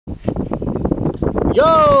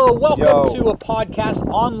Yo, welcome to a podcast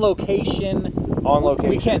on location. On location.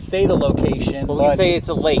 We can't say the location, but we can say it's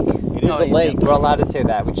a lake. It is a lake. We're allowed to say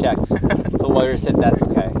that. We checked. The lawyer said that's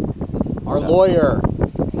okay. Our lawyer,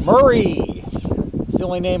 Murray. It's the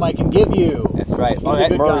only name I can give you. That's right. He's a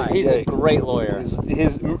good guy. He's a great lawyer.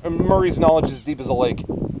 Murray's knowledge is deep as a lake.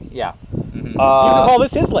 Yeah. You could call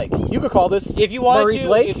this his lake. You could call this if you wanted Murray's to,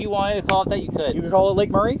 lake. If you wanted to call it that, you could. You could call it Lake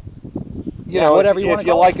Murray. You know, whatever if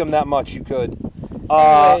you like him that much, you could.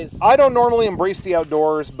 Anyways. I don't normally embrace the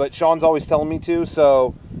outdoors, but Sean's always telling me to,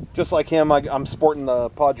 so just like him, I'm sporting the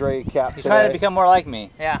Padre cap He's today. trying to become more like me.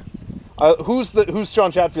 Yeah. Who's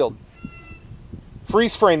Sean Chatfield?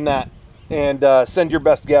 Freeze frame that and send your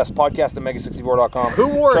best guess, podcast at MEGA64.com. Who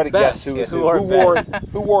wore Try it to best? guess Who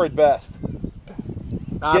wore it best.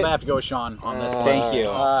 I'm going to have to go with Sean on this one. Thank you.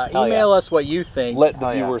 Email us what you think. Let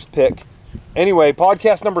the viewers pick. Anyway,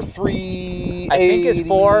 podcast number 381. I think it's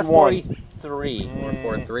 443.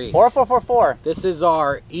 443. 4444. This is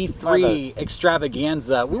our E3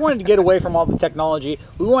 extravaganza. We wanted to get away from all the technology.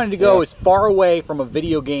 We wanted to go as far away from a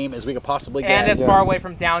video game as we could possibly get. And as far away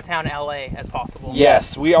from downtown LA as possible.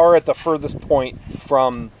 Yes, we are at the furthest point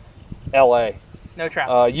from LA. No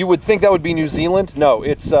traffic. You would think that would be New Zealand. No,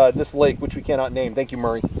 it's this lake, which we cannot name. Thank you,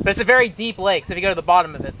 Murray. But it's a very deep lake, so if you go to the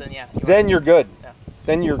bottom of it, then yeah. Then you're good. Yeah.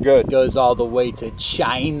 Then you're good. Goes all the way to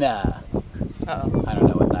China. Uh-oh. I don't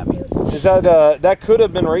know what that means. Is that that could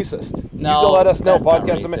have been racist? No, you can let us know. that's not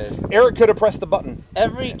Podcast. racist. Eric could have pressed the button.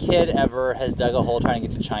 Every kid ever has dug a hole trying to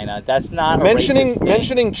get to China. That's not a mentioning racist thing.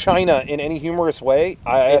 mentioning China in any humorous way.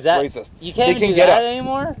 That's racist. You can't they can even do get that us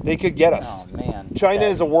anymore. They could get us. Oh man. China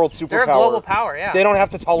is a world superpower. They're a global power, yeah. They don't have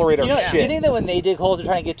to tolerate our Do shit. you think that when they dig holes, they're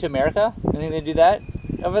trying to get to America? You think they do that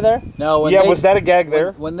over there? No. Was that a gag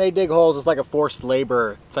there? When they dig holes, it's like a forced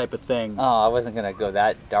labor type of thing. Oh, I wasn't gonna go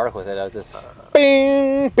that dark with it. I was just.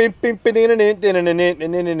 Bing, bing, bing, bing,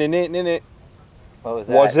 What was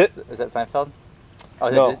that? Was it? Is that Seinfeld? Oh,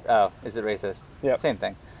 No. Is it racist? Yep. Same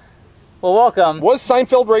thing. Well, welcome. Was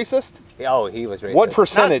Seinfeld racist? Oh, he was racist. What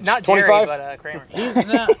percentage? Not 25? Jerry, but Kramer. He's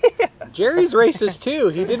not. Jerry's racist too.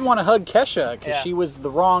 He didn't want to hug Kesha because she was the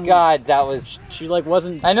wrong. God, that was. She like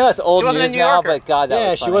wasn't. I know that's old She wasn't news a New now, Yorker. but God, that was Yeah,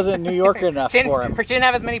 funny. she wasn't New Yorker enough for him. She didn't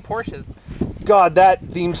have as many Porsches. God, that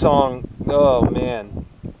theme song. Oh man,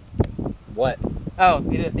 What? Oh,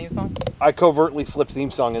 you did a theme song? I covertly slipped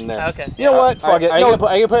theme song in there. Okay. You know what? Fuck it. Are you gonna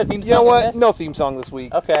put a theme song? You know in what? this? No theme song this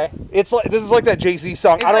week. Okay. It's like this is like that Jay-Z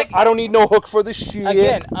song. It's I don't need no hook for the shit.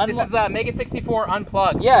 Again, This is MEGA64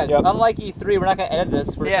 Unplugged. yeah. Yep. Unlike E3, we're not gonna edit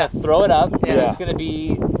this. We're Yeah. just gonna throw it up. Yeah. And it's gonna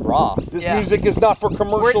be raw. This Yeah. music is not for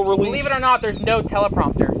commercial release. Believe it or not, there's no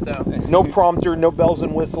teleprompter, so. No prompter, no bells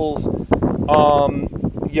and whistles.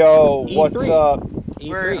 Yo, E3. what's up? I'm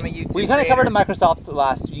a YouTube We kind of covered creator. the Microsoft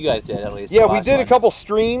last. You guys did at least. Yeah, the we last did a one. couple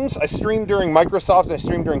streams. I streamed during Microsoft and I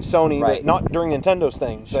streamed during Sony, Right. but not during Nintendo's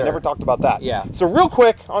thing. So I Sure. never talked about that. Yeah. So real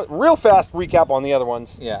quick, real fast recap on the other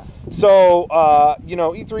ones. Yeah. So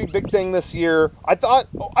E3 big thing this year. I thought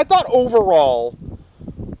overall,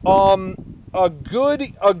 a good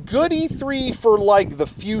E3 for like the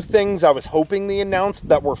few things I was hoping they announced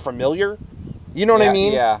that were familiar. You know what I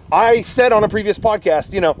mean? Yeah. I said on a previous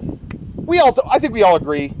podcast, I think we all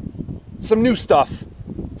agree, some new stuff,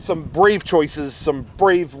 some brave choices, some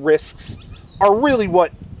brave risks are really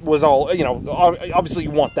what was all, obviously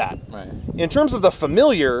you want that. Right. In terms of the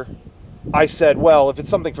familiar, I said, well, if it's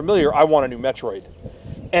something familiar, I want a new Metroid.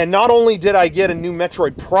 And not only did I get a new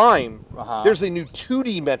Metroid Prime, there's a new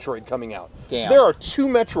 2D Metroid coming out. Damn. So there are two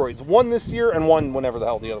Metroids, one this year and one whenever the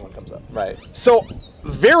hell the other one comes out. Right. So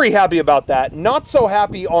very happy about that. Not so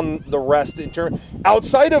happy on the rest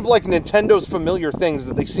outside of like Nintendo's familiar things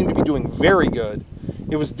that they seem to be doing very good.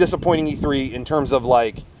 It was disappointing E3 in terms of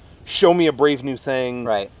like show me a brave new thing.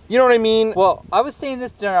 Right. You know what I mean? Well, I was saying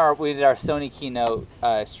this during we did our Sony keynote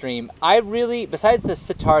stream. I really, besides the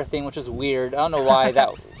sitar thing, which was weird, I don't know why that.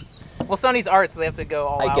 Well, Sony's art, so they have to go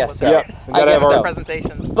all I out guess with so. their, Yeah, gotta have their art.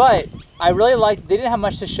 presentations. But I really liked. They didn't have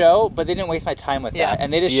much to show, but they didn't waste my time with Yeah. that.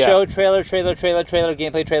 And they just showed trailer,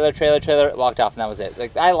 gameplay, trailer, walked off, and that was it.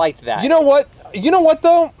 Like I liked that. You know what?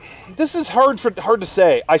 Though, this is hard to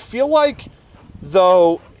say. I feel like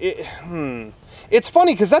though it's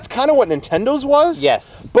funny because that's kind of what Nintendo's was.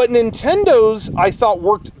 Yes. But Nintendo's I thought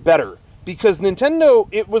worked better. Because Nintendo,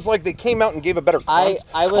 it was like they came out and gave a better I would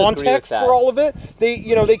agree with context that. for all of it.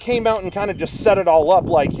 They came out and kind of just set it all up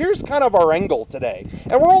like, here's kind of our angle today.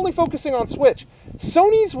 And we're only focusing on Switch.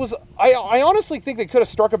 Sony's was, I honestly think they could have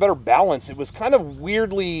struck a better balance. It was kind of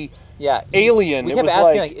weirdly alien. We it kept was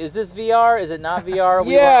asking, like, is this VR? Is it not VR?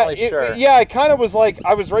 We yeah, weren't really sure. Yeah, it kind of was like,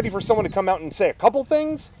 I was ready for someone to come out and say a couple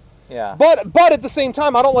things. Yeah. But at the same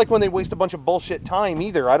time, I don't like when they waste a bunch of bullshit time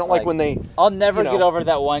either. I don't like when they. I'll never you know, get over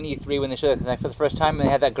that one E3 when they showed the Kinect for the first time and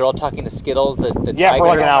they had that girl talking to Skittles, the Yeah, tiger. for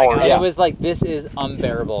like an hour. And yeah. it was like, this is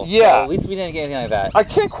unbearable. Yeah. So at least we didn't get anything like that. I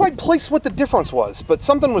can't quite place what the difference was, but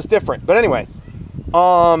something was different. But anyway.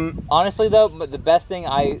 Honestly, though, the best thing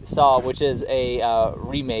I saw, which is a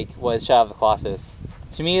remake, was Shadow of the Colossus.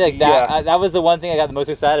 To me, like that, Yeah. that was the one thing I got the most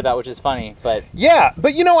excited about, which is funny. But Yeah,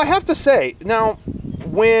 but you know, I have to say now,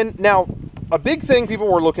 a big thing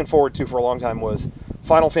people were looking forward to for a long time was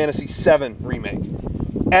Final Fantasy VII remake,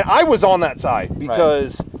 and I was on that side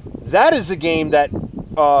because that is a game that,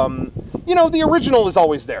 you know, the original is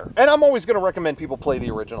always there, and I'm always going to recommend people play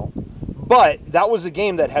the original. But that was a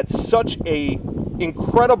game that had such a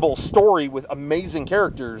incredible story with amazing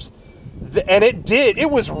characters, and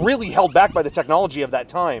it was really held back by the technology of that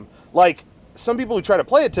time. Like, some people who try to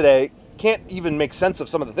play it today can't even make sense of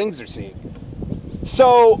some of the things they're seeing.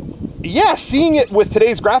 So, yeah, seeing it with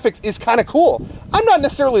today's graphics is kind of cool. I'm not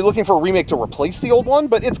necessarily looking for a remake to replace the old one,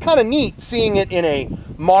 but it's kind of neat seeing it in a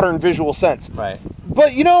modern visual sense. Right.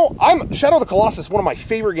 But, you know, Shadow of the Colossus, one of my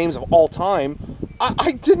favorite games of all time.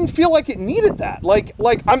 I didn't feel like it needed that.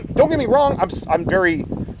 Don't get me wrong, I'm very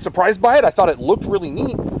surprised by it. I thought it looked really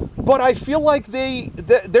neat. But I feel like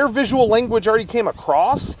their visual language already came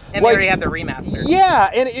across. And they already have the remaster.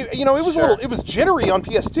 Yeah, and it was it was jittery on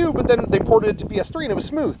PS2, but then they ported it to PS3 and it was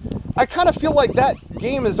smooth. I kind of feel like that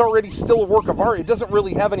game is already still a work of art. It doesn't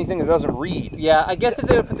really have anything that doesn't read. Yeah, I guess if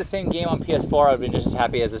they would put the same game on PS4, I would be just as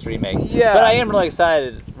happy as this remake. Yeah. But I am really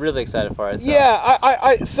excited for it. So.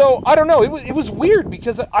 Yeah, so I don't know. It was weird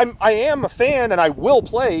because I am a fan and I will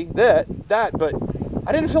play that, but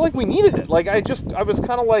I didn't feel like we needed it. Like, I was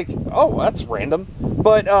kind of like, oh, that's random.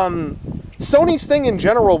 But Sony's thing in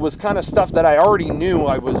general was kind of stuff that I already knew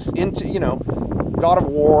I was into, you know, God of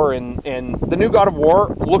War, and the new God of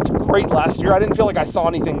War looked great last year. I didn't feel like I saw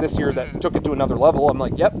anything this year that took it to another level. I'm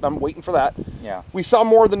like, yep, I'm waiting for that. Yeah. We saw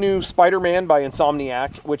more of the new Spider-Man by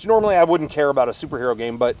Insomniac, which normally I wouldn't care about a superhero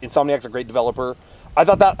game, but Insomniac's a great developer. I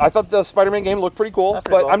thought the Spider-Man game looked pretty cool,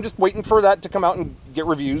 but I'm just waiting for that to come out and get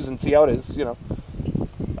reviews and see how it is, you know.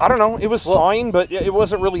 I don't know. It was fine, but it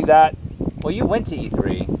wasn't really that. Well, you went to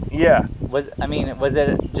E3. Yeah. Was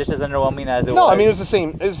it just as underwhelming as it was? No, I mean, it was the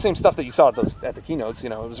same stuff that you saw at the keynotes. You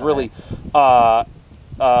know, it was really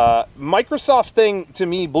Microsoft's thing to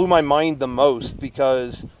me blew my mind the most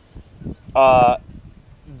because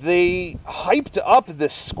they hyped up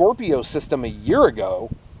this Scorpio system a year ago.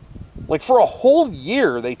 Like, for a whole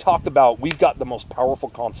year, they talked about, we've got the most powerful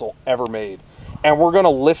console ever made, and we're going to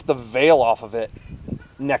lift the veil off of it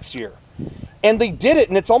next year. And they did it,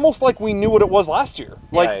 and it's almost like we knew what it was last year.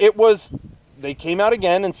 Like, they came out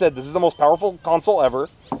again and said, this is the most powerful console ever,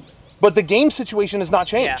 but the game situation has not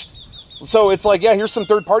changed. Yeah. So it's like, yeah, here's some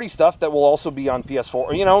third-party stuff that will also be on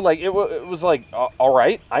PS4. You know, like, it was like, all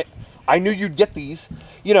right, I knew you'd get these,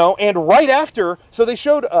 you know, and right after, so they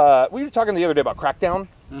showed, we were talking the other day about Crackdown.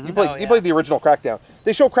 Mm-hmm. You played the original Crackdown.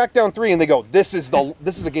 They show Crackdown 3 and they go, this is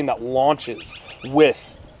a game that launches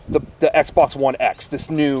with the Xbox One X, this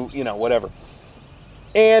new, you know, whatever.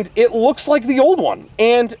 And it looks like the old one.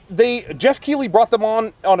 And Jeff Keighley brought them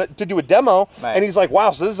on it to do a demo, and he's like,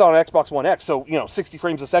 wow, so this is on Xbox One X, so, you know, 60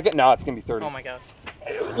 frames a second? No, it's going to be 30. Oh my god.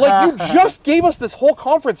 Like, you just gave us this whole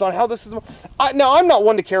conference on how this is... Now, I'm not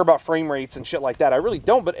one to care about frame rates and shit like that. I really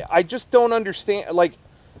don't, but I just don't understand, like...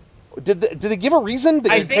 Did they give a reason?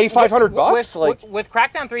 Did they pay $500? With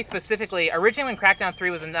Crackdown 3 specifically, originally when Crackdown 3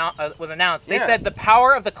 was announced, they said the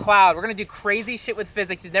power of the cloud. We're gonna do crazy shit with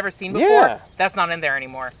physics you've never seen before. Yeah. That's not in there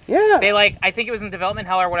anymore. Yeah. They I think it was in development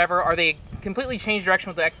hell or whatever, or they completely changed direction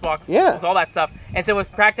with the Xbox. Yeah. With all that stuff. And so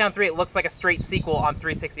with Crackdown 3, it looks like a straight sequel on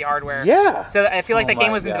 360 hardware. Yeah. So I feel like that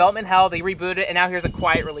game was in development hell. They rebooted it, and now here's a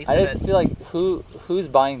quiet release of it. I just feel like who's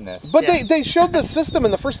buying this? But they showed the system,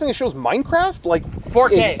 and the first thing it shows Minecraft, like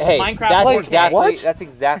 4K. Minecraft. That's 4K. exactly that's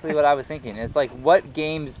exactly what I was thinking. It's like, what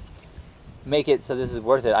games make it so this is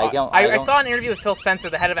worth it? I saw an interview with Phil Spencer,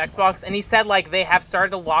 the head of Xbox, and he said they have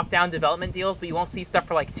started to lock down development deals, but you won't see stuff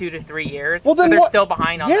for 2 to 3 years. Well, then so they're still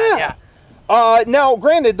behind on that. Yeah. Now,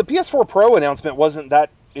 granted, the PS4 Pro announcement wasn't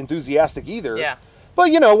that enthusiastic either. Yeah.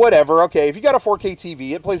 But, you know, whatever. Okay, if you got a 4K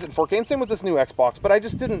TV, it plays it in 4K, and same with this new Xbox. But I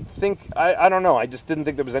just didn't think, I don't know, I just didn't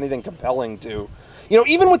think there was anything compelling to... You know,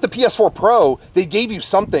 even with the PS4 Pro, they gave you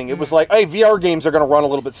something. It was like, hey, VR games are going to run a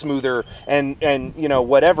little bit smoother, and you know,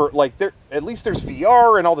 whatever. Like, at least there's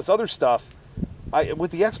VR and all this other stuff.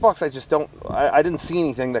 With the Xbox, I just don't... I didn't see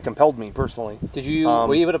anything that compelled me, personally. Were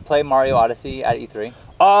you able to play Mario Odyssey at E3?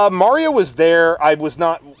 Mario was there. I was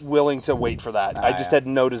not willing to wait for that. I just had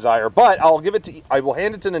no desire. But I will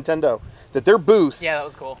hand it to Nintendo that their booth, Yeah, that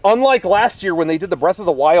was cool. unlike last year when they did the Breath of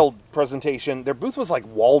the Wild presentation, their booth was like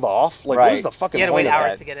walled off. Like, what was the fucking You had to wait point of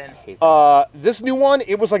hours that? to get in. This new one,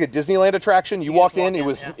 it was like a Disneyland attraction. You walked in,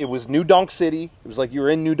 yeah. it was New Donk City. It was like you were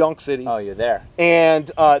in New Donk City. Oh, you're there. And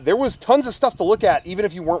there was tons of stuff to look at, even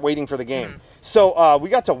if you weren't waiting for the game. So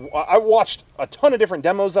I watched a ton of different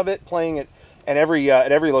demos of it, playing it at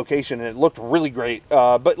every location, and it looked really great.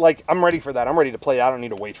 But like, I'm ready for that. I'm ready to play it. I don't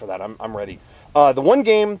need to wait for that. I'm ready. The one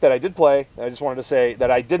game that I did play, I just wanted to say that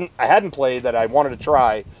I hadn't played, that I wanted to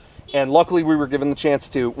try, and luckily we were given the chance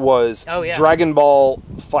to, was Dragon Ball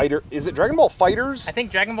Fighter. Is it Dragon Ball Fighters? I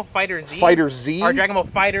think Dragon Ball Fighter Z. Fighter Z? Or Dragon Ball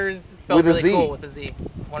Fighters spelled With a really Z. cool with a Z.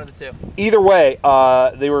 One of the two. Either way,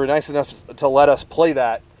 they were nice enough to let us play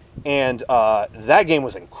that, and that game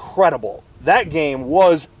was incredible. That game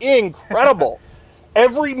was incredible.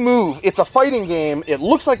 Every move, it's a fighting game. It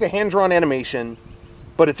looks like the hand-drawn animation,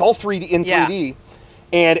 but it's all 3D in 3D.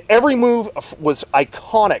 And every move was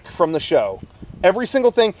iconic from the show. Every single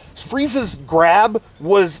thing. Frieza's grab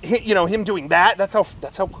was, him doing that. That's how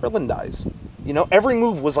Krillin dies. Every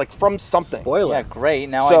move was like from something. Spoiler. Yeah, great.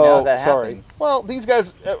 Now I know that happens. Well, these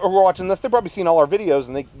guys who are watching this, they've probably seen all our videos,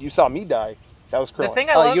 and you saw me die. That was Krillin. The thing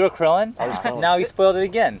I love, you were Krillin? I was Krillin. Now you spoiled it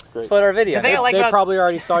again. Great. Spoiled our video. The thing I like They about- probably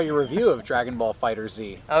already saw your review of Dragon Ball Fighter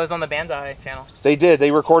Z. I was on the Bandai channel. They did.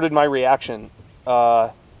 They recorded my reaction.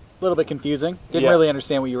 A little bit confusing. Didn't really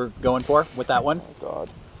understand what you were going for with that one. Oh, God.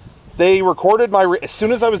 They recorded as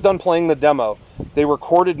soon as I was done playing the demo, they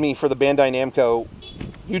recorded me for the Bandai Namco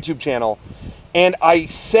YouTube channel. And I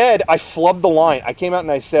flubbed the line. I came out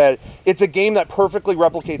and I said, it's a game that perfectly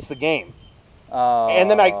replicates the game. And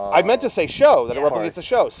then I meant to say show, that it replicates the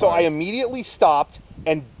show. So I immediately stopped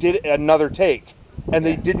and did another take. And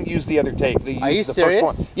they didn't use the other take. They used Are you the serious?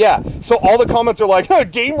 first one. Yeah. So all the comments are like,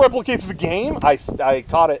 game replicates the game. I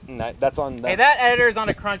caught it, and that's on them. Hey, that editor's on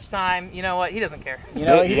a crunch time. You know what? He doesn't care. He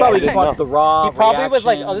probably just wants the raw He probably was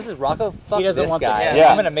like, reaction. oh, this is Rocco? Fuck He doesn't this want guy. the-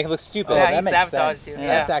 I'm going to make him look stupid. Yeah, that he makes sabotaged sense. you.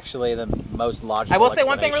 That's Yeah. actually the most logical I will say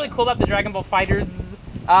one thing really explanation. cool about the Dragon Ball Fighters.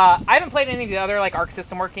 I haven't played any of the other like Arc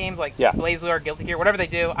System Work games, like BlazBlue or Guilty Gear, whatever they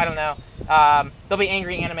do. I don't know. There'll be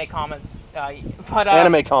angry anime comments. But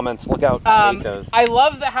anime comments, look out. I hate those. I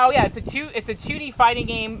love it's a 2D fighting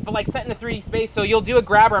game, but like set in a 3D space. So you'll do a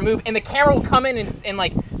grab or a move, and the camera will come in and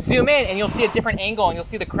like zoom in, and you'll see a different angle, and you'll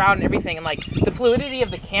see the crowd and everything, and like the fluidity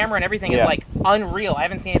of the camera and everything is like unreal. I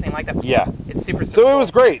haven't seen anything like that before. Yeah. It's super. So cool. it was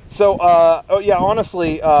great. So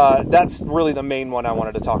honestly, that's really the main one I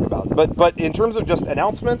wanted to talk about. But in terms of just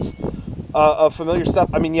announcements of familiar stuff,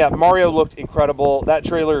 I mean, Mario looked incredible. That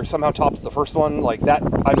trailer somehow topped the first one. Like that,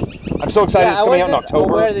 I'm so excited. It's coming out in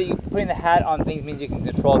October. Aware that you putting the hat on things means you can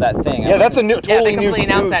control that thing. Yeah, that's a totally they new completely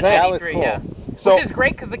announced thing. that That at was E3, cool. yeah. So, Which is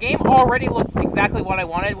great because the game already looked exactly what I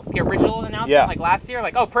wanted. The original announcement, like last year,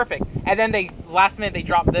 like perfect. And then last minute they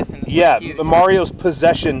dropped this and it's huge. Mario's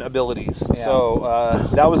possession abilities. Yeah. So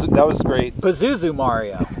that was great. Pazuzu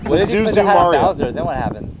Mario. What if you put the Pazuzu hat on Mario. Bowser? Then what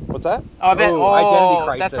happens? What's that? Identity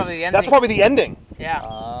Crisis. That's probably the ending. That's probably the ending. Yeah.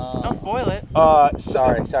 Don't spoil it.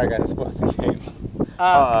 Sorry guys, I spoiled the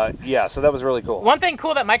game. So that was really cool. One thing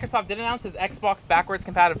cool that Microsoft did announce is Xbox backwards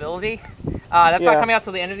compatibility. That's not coming out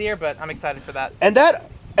till the end of the year, but I'm excited for that. And that,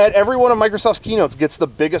 at every one of Microsoft's keynotes, gets the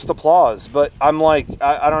biggest applause. But I'm like,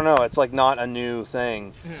 I don't know. It's like not a new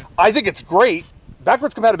thing. I think it's great.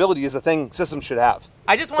 Backwards compatibility is a thing systems should have.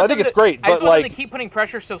 I just want I think it's great, I just but want them like, to keep putting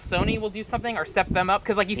pressure so Sony will do something or step them up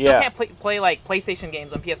because like you still can't play like PlayStation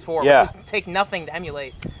games on PS4. Yeah. Which would take nothing to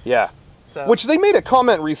emulate. Yeah. So. Which they made a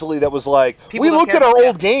comment recently that was like, People we don't looked care at our about-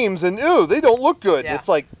 old games and they don't look good. Yeah. It's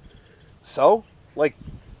like, so like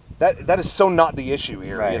that is so not the issue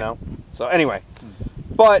here, Right. you know. So anyway,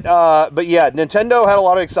 but yeah, Nintendo had a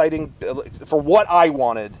lot of exciting for what I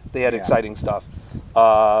wanted. They had exciting stuff.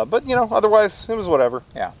 But you know, otherwise it was whatever.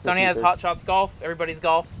 Yeah. Sony has Hot Shots Golf, Everybody's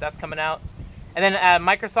Golf, that's coming out. And then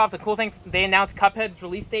Microsoft, the cool thing, they announced Cuphead's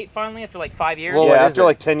release date finally after like 5 years. Well, Yeah, what is after it?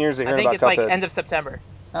 like 10 years of I hearing think about it's Cuphead. like end of September.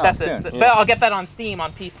 Oh, That's soon. it. Yeah. But I'll get that on Steam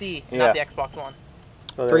on PC, not the Xbox One.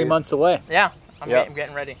 3 months away. Yeah, I'm Yep.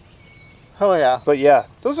 getting ready. Oh yeah. But yeah,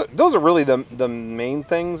 those are really the main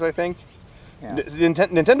things I think. Yeah.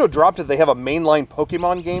 Nintendo dropped it. They have a mainline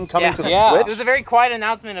Pokemon game coming to the Yeah. Switch. It was a very quiet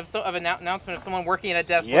announcement of someone working at a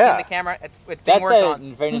desk looking Yeah. at the camera. It's being That's worked a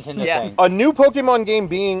on. very Nintendo Yeah. thing. A new Pokemon game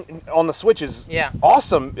being on the Switch is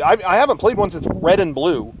awesome. I haven't played one since Red and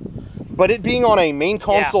Blue, but it being on a main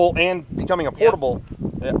console and becoming a portable,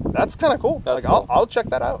 that's kind of cool. That's like cool. I'll check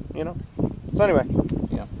that out. You know. So anyway,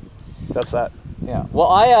 Yeah. that's that. Yeah. Well,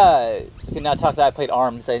 I can now talk that I played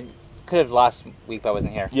ARMS. I could have last week, but I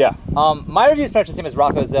wasn't here. Yeah. My review is pretty much the same as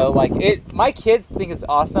Rocco's though. Like my kids think it's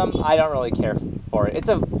awesome. I don't really care for it.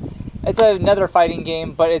 It's another fighting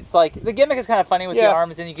game, but it's like the gimmick is kind of funny with the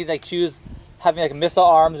arms, and you can like choose having like missile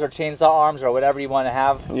arms or chainsaw arms or whatever you want to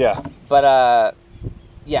have. Yeah. But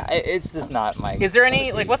yeah, it's just not my. Is there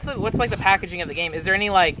any like what's like the packaging of the game? Is there any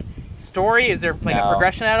like story? Is there like a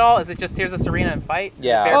progression at all? Is it just here's this arena and fight?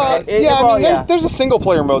 Yeah. I mean, there's a single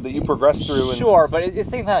player mode that you progress through. And sure, but it's the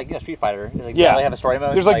same thing like Street Fighter. It's like, yeah, they have a story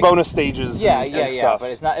mode. There's like bonus stages. Yeah, and stuff.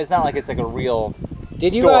 But it's not like it's like a real.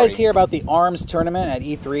 Did you guys hear about the ARMS tournament at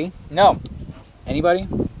E3? No. Anybody?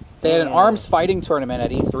 They had an ARMS fighting tournament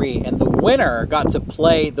at E3, and the winner got to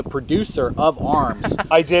play the producer of ARMS.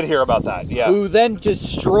 I did hear about that, yeah. Who then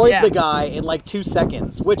destroyed the guy in like 2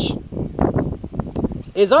 seconds, which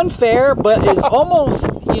is unfair, but is almost,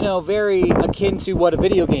 you know, very akin to what a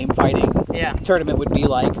video game fighting tournament would be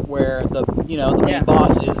like, where the main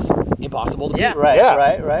boss is impossible to beat. Right.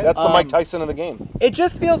 That's the Mike Tyson of the game. It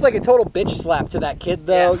just feels like a total bitch slap to that kid,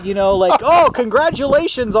 though. You know, like, oh,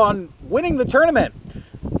 congratulations on winning the tournament.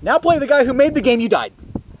 Now play the guy who made the game you died.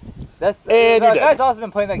 The guy's also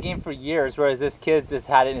been playing that game for years, whereas this kid just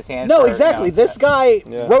had it in his hand. No, exactly. This guy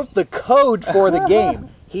wrote the code for the game.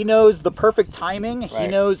 He knows the perfect timing. He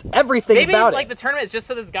knows everything about it. Maybe the tournament is just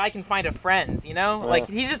so this guy can find a friend, you know? Like,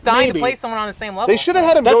 he's just dying to play someone on the same level. They should have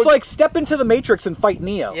had him That's like step into the Matrix and fight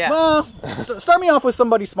Neo. Yeah. Well, start me off with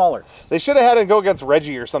somebody smaller. They should have had him go against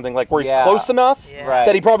Reggie or something, like where he's close enough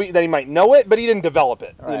that he might know it, but he didn't develop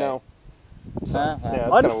it, you know? So,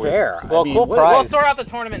 unfair. Well, cool prize. We'll sort out the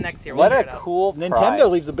tournament next year. What a cool prize. Nintendo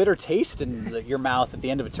leaves a bitter taste in your mouth at the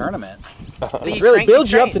end of a tournament. So it really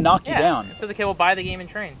builds you up to knock you down. So the kid will buy the game and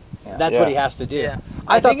train. That's what he has to do. Yeah.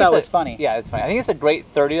 I thought that was funny. Yeah, it's funny. I think it's a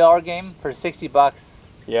great $30 game for $60.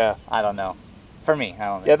 Yeah. I don't know. For me, I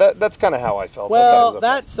don't know. Yeah, that's kind of how I felt. Well,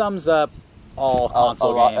 that sums up all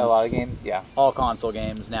console games. A lot of games, yeah. All console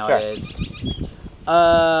games nowadays.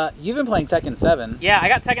 You've been playing Tekken 7. Yeah, I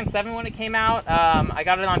got Tekken 7 when it came out. I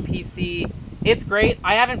got it on PC. It's great.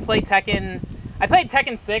 I haven't played Tekken. I played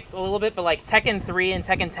Tekken 6 a little bit, but like Tekken 3 and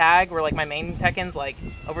Tekken Tag were like my main Tekkens like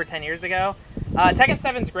over 10 years ago. Tekken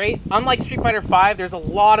 7's great. Unlike Street Fighter 5, there's a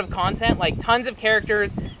lot of content, like tons of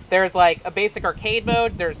characters. There's like a basic arcade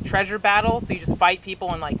mode. There's treasure battle, so you just fight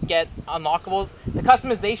people and like get unlockables. The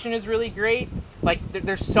customization is really great. Like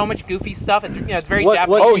there's so much goofy stuff. It's it's very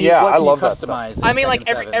Japanese. I love that stuff. I mean, like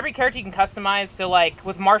every character you can customize. So like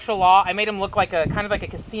with martial law, I made him look like a kind of like a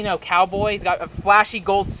casino cowboy. He's got a flashy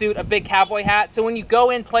gold suit, a big cowboy hat. So when you go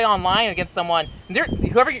in play online against someone,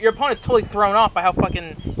 whoever your opponent's totally thrown off by how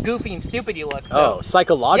fucking goofy and stupid you look. So,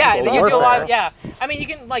 psychological warfare. You do a lot. I mean, you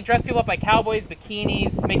can like dress people up like cowboys,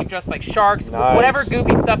 bikinis, make them dress like sharks, whatever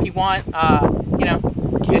goofy stuff you want. You know.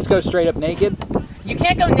 Can you just go straight up naked? You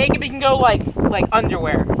can't go naked, but you can go like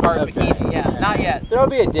underwear or a bikini. Yeah, not yet. There'll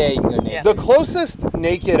be a day you can go naked. Yeah. The closest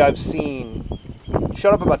naked I've seen.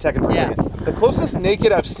 Shut up about Tekken for a second. The closest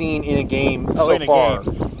naked I've seen in a game so far.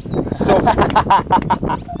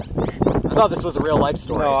 I thought this was a real life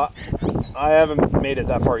story. No, I haven't made it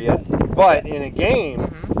that far yet. But in a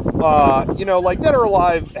game, like Dead or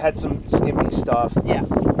Alive had some skimpy stuff. Yeah.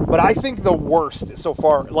 But I think the worst so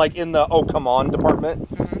far, like in the oh come on department,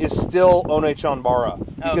 is still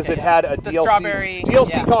One-Chanbara because it had a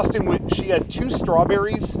DLC costume with she had 2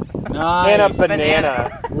 strawberries and a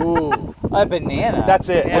banana. Ooh, a banana. That's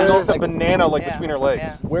it. Yeah. And there's the banana between her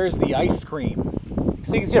legs. Yeah. Where's the ice cream?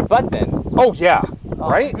 So you can see your butt then. Oh yeah, Oh,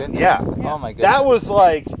 right? my goodness. Yeah. Oh my goodness. That was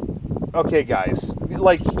like, okay guys,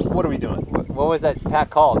 like what are we doing? What was that pack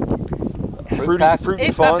called? Fruity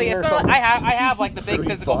It's Fun something. or It's something? not, I have like the big Fruity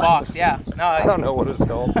physical Fun. box. Yeah. No. I don't know what it's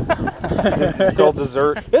called. It's called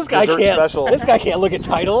dessert. This guy dessert can't. special. This guy can't look at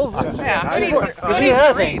titles. Yeah.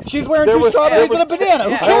 She's wearing 2 strawberries and a banana.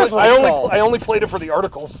 Who cares what it's called? I only played it for the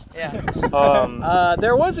articles. Yeah.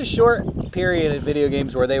 There was a short period in video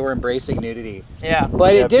games where they were embracing nudity, Yeah.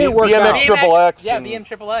 but it didn't work out. BMX Triple X. Yeah, and- BM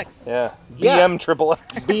Triple X. Yeah. Yeah. BM Triple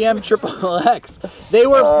X. BM Triple X. They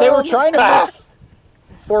were trying to mix,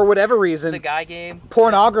 for whatever reason, The guy game.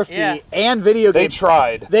 pornography and video They games.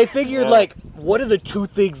 tried. They figured like, what are the 2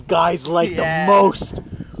 things guys like the most?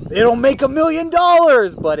 It'll make $1 million,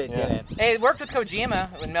 but it didn't. Hey, it worked with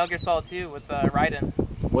Kojima in Metal Gear Solid 2 with Raiden.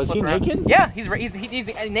 Was he naked? Yeah, he's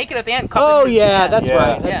naked at the end. Oh yeah, that's Yeah.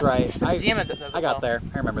 right. That's Yeah. right. Kojima does it I got well. there.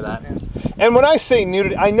 I remember that. And when I say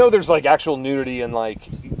nudity, I know there's like actual nudity in like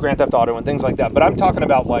Grand Theft Auto and things like that, but I'm talking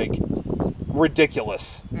about like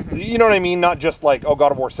ridiculous. You know what I mean? Not just like, oh,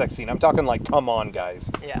 God of War sex scene. I'm talking like, come on,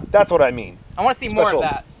 guys. Yeah. That's what I mean. I want to see more Special- of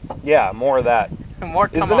that. Yeah, more of that. More.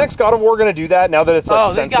 Is the next God of War going to do that now that it's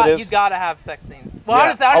like sensitive? You gotta have sex scenes. Well, yeah. how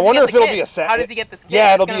does I wonder if it'll be a sad. How does he get this? Kid?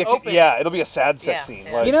 Yeah, it'll be a sad sex scene.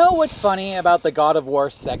 Yeah. Like, you know what's funny about the God of War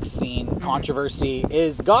sex scene controversy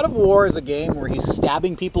is God of War is a game where he's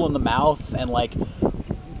stabbing people in the mouth and like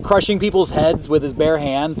crushing people's heads with his bare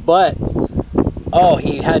hands, but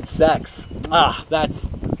he had sex. That's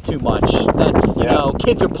too much. That's you know,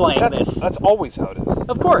 kids are playing this. That's always how it is.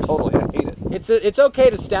 Of course. Totally, I hate it. It's okay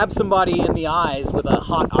to stab somebody in the eyes with a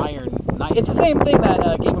hot iron knife. It's the same thing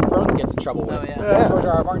that Game of Thrones gets in trouble with. George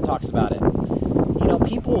R.R. Martin talks about it. You know,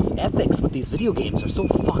 people's ethics with these video games are so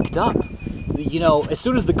fucked up. You know, as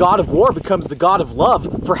soon as the God of War becomes the God of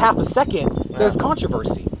Love for half a second, there's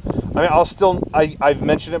controversy. I mean, I've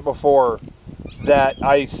mentioned it before that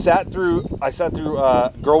I sat through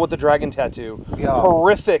Girl with the Dragon Tattoo,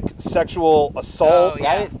 horrific sexual assault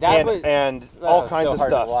and all kinds of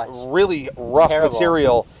stuff. Really rough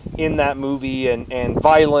material in that movie and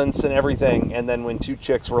violence and everything. And then when two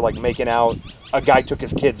chicks were like making out, a guy took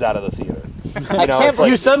his kids out of the theater.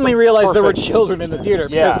 You suddenly realized there were children in the theater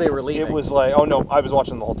because they were leaving. It was like, oh no, I was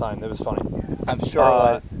watching the whole time. It was funny. I'm sure it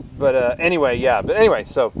was. But anyway,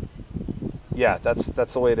 so yeah, that's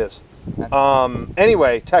the way it is.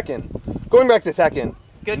 Anyway, Tekken. Going back to Tekken.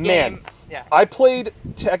 Good game. Yeah. I played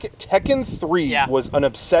Tekken 3 was an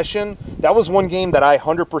obsession. That was one game that I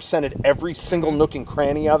 100%ed every single nook and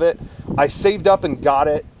cranny of it. I saved up and got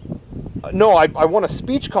it. No, I won a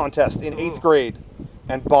speech contest in 8th grade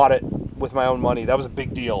and bought it with my own money. That was a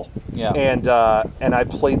big deal. Yeah. And I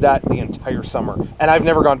played that the entire summer. And I've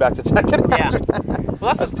never gone back to Tekken.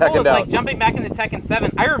 Well, that's what's cool is like jumping back into Tekken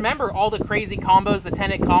 7. I remember all the crazy combos, the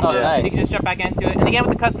 10-hit combos. Nice. You can just jump back into it. And again,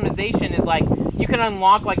 with the customization is like you can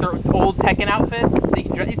unlock like their old Tekken outfits. So you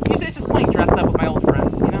can it's just playing dress up with my old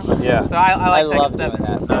friends, you know? Yeah. So I like Tekken 7.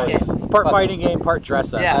 Doing that. Nice. It's part fighting game, part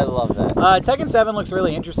dress up. Yeah. I love that. Tekken 7 looks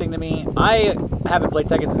really interesting to me. I haven't played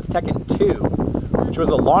Tekken since Tekken 2, which was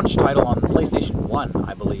a launch title on PlayStation 1,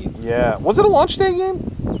 I believe. Yeah. Was it a launch day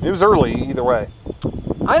game? It was early, either way.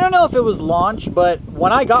 I don't know if it was launch, but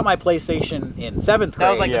when I got my PlayStation in 7th grade, that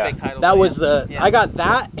was like the big title. That was I got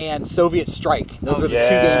that and Soviet Strike. Those were the two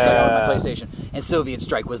games I got on my PlayStation. And Soviet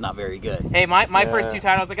Strike was not very good. Hey, my first two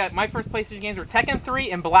titles I got, my first PlayStation games were Tekken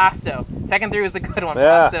 3 and Blasto. Tekken 3 was the good one.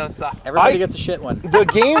 Blasto sucked. Everybody gets a shit one. The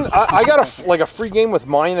game, I got a free game with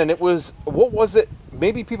mine, and it was, what was it?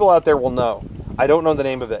 Maybe people out there will know. I don't know the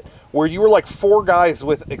name of it. Where you were like 4 guys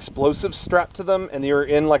with explosives strapped to them, and you're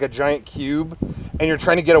in like a giant cube, and you're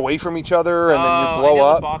trying to get away from each other, and then you blow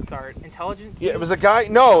up. The box art. Intelligent Cube? Yeah, it was a guy.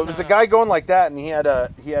 No, it was a guy going like that, and he had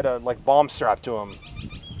a like bomb strapped to him.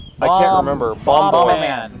 I can't remember. Bomb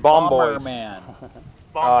Boys.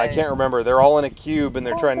 I can't remember. They're all in a cube, and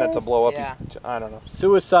they're trying not to blow up. I don't know.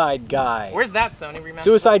 Suicide Guy. Where's that, Sony? Remastered?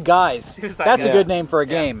 Suicide Guys. That's a good name for a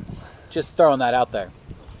Yeah. game. Just throwing that out there.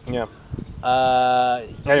 Yeah.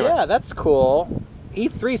 Anyway. Yeah, that's cool.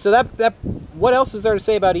 E3. So that what else is there to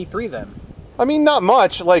say about E3 then? I mean, not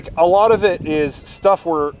much. Like, a lot of it is stuff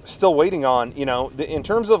we're still waiting on. You know, in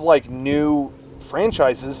terms of like new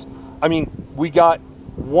franchises. I mean, we got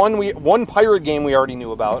one pirate game we already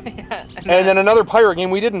knew about, and then another pirate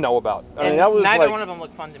game we didn't know about. I mean, that was neither like, one of them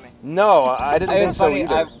looked fun to me. No, I didn't think so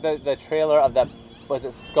either. The trailer of that, was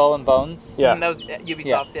it Skull and Bones? Yeah. And those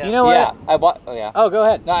Ubisofts, You know what? Yeah, Oh, go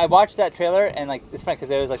ahead. No, I watched that trailer, and like it's funny because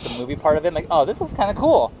there was like the movie part of it. I'm like, oh, this looks kind of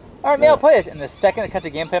cool. All right, maybe I'll play this. And the second it cut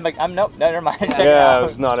to gameplay, I'm like, nope, no, never mind. Check it out. I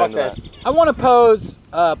was not into that. I want to pose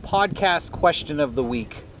a podcast question of the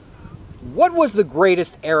week. What was the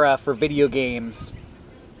greatest era for video games?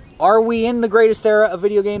 Are we in the greatest era of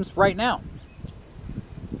video games right now?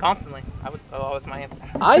 Constantly. That's my answer.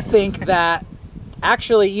 I think that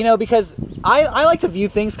actually, you know, because I like to view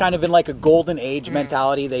things kind of in like a golden age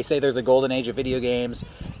mentality. They say there's a golden age of video games.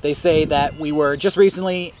 They say that we were just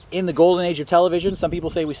recently in the golden age of television. Some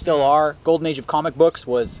people say we still are. Golden age of comic books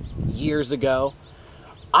was years ago.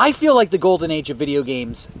 I feel like the golden age of video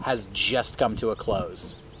games has just come to a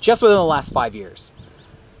close. Just within the last 5 years.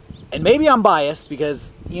 And maybe I'm biased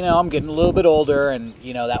because, you know, I'm getting a little bit older and,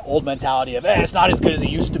 you know, that old mentality of, it's not as good as it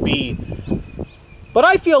used to be. But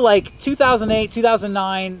I feel like 2008,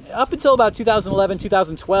 2009, up until about 2011,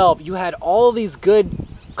 2012, you had all of these good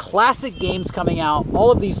classic games coming out, all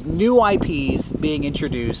of these new IPs being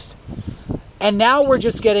introduced. And now we're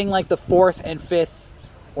just getting like the 4th and 5th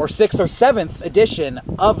or 6th or 7th edition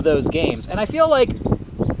of those games. And I feel like,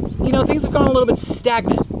 you know, things have gone a little bit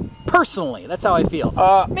stagnant. Personally, that's how I feel.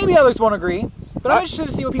 Maybe others won't agree, but I'm interested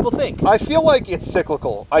to see what people think. I feel like it's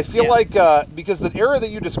cyclical. I feel like because the era that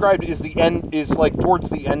you described is like towards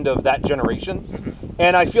the end of that generation,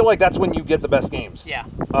 And I feel like that's when you get the best games. Yeah.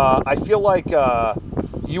 I feel like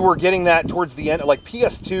you were getting that towards the end. Like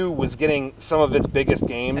PS2 was getting some of its biggest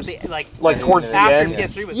games, like towards the end.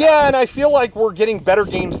 PS3 was and I feel like we're getting better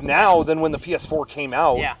games now than when the PS4 came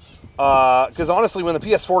out. Yeah. Because honestly, when the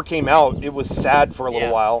PS4 came out, it was sad for a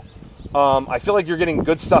little while. I feel like you're getting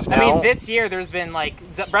good stuff now. I mean, this year there's been like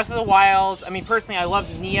Breath of the Wild. I mean, personally, I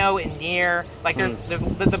love Neo and Nier. Like, there's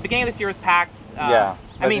the beginning of this year was packed.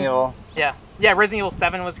 Resident Evil. Yeah, Resident Evil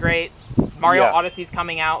 7 was great. Mario Odyssey's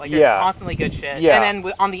coming out. Like, there's constantly good shit. Yeah. And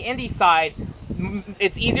then on the indie side,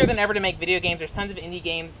 it's easier than ever to make video games. There's tons of indie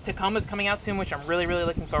games. Tacoma's coming out soon, which I'm really, really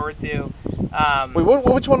looking forward to. Wait,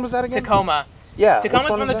 which one was that again? Tacoma. Yeah. Tacoma's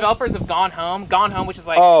from the developers of Gone Home. Gone Home, which is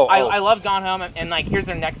like, I love Gone Home, and like, here's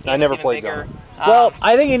their next game. I never played bigger. Well,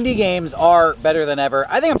 I think indie games are better than ever.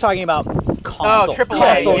 I think I'm talking about console. Oh,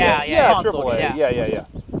 AAA. Yeah, AAA.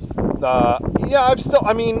 Yeah,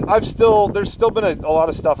 I've still, there's still been a lot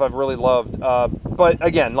of stuff I've really loved. But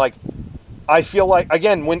again, like, I feel like,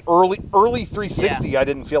 again, when early 360, I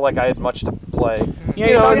didn't feel like I had much to play. Yeah,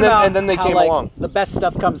 you know, and then they came along. The best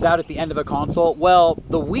stuff comes out at the end of a console. Well,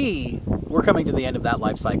 the Wii, we're coming to the end of that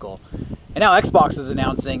life cycle. And now Xbox is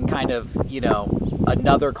announcing kind of, you know,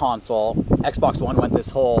 another console. Xbox One went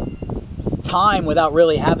this whole time without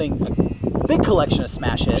really having a big collection of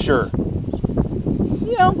smash hits. Sure.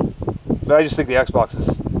 You know. But I just think the Xbox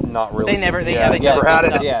is not really. They never had it.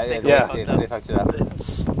 They fucked it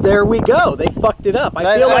up. There we go. They fucked it up.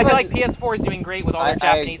 I feel like PS4 is doing great with all their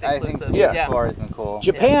Japanese exclusives. I think PS4 has been cool.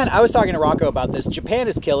 Japan, I was talking to Rocco about this. Japan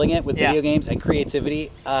is killing it with video games and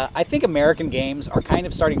creativity. I think American games are kind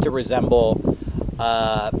of starting to resemble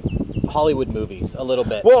Hollywood movies a little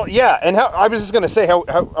bit. Well, yeah, and I was just going to say how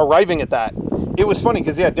arriving at that, it was funny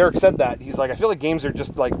because, Derek said that. He's like, I feel like games are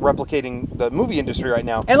just like replicating the movie industry right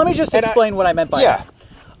now. And let me just explain what I meant by that.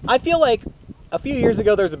 I feel like a few years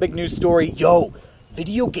ago there was a big news story,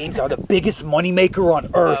 video games are the biggest moneymaker on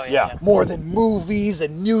earth. Oh, yeah. More than movies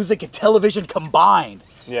and music and television combined.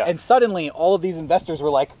 Yeah. And suddenly all of these investors were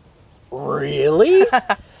like, really?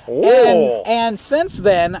 And since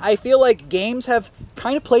then, I feel like games have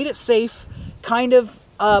kind of played it safe, kind of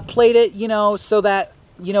played it, so that,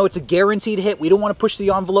 it's a guaranteed hit. We don't want to push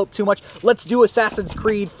the envelope too much. Let's do Assassin's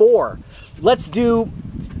Creed 4. Let's do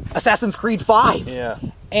Assassin's Creed 5. Yeah.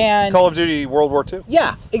 And Call of Duty World War II.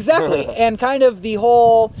 Yeah, exactly. And kind of the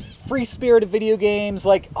whole free spirit of video games,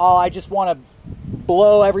 like, I just want to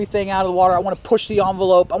blow everything out of the water. I want to push the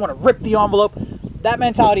envelope. I want to rip the envelope. That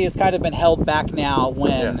mentality has kind of been held back now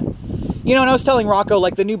when, and I was telling Rocco,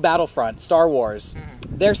 like the new Battlefront, Star Wars,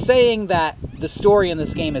 they're saying that the story in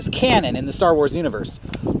this game is canon in the Star Wars universe.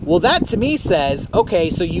 Well, that to me says, okay,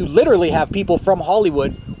 so you literally have people from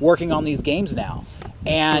Hollywood working on these games now.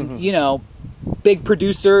 And, big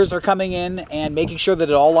producers are coming in and making sure that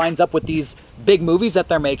it all lines up with these big movies that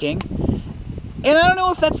they're making. And I don't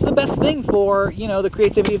know if that's the best thing for, the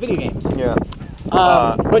creativity of video games. Yeah.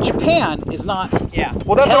 But Japan is not. Yeah.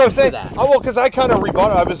 Well, that's what I'm saying. That. Oh, well, because I kind of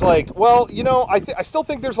rebutted. I was like, well, I still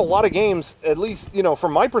think there's a lot of games, at least,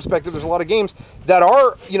 from my perspective, there's a lot of games that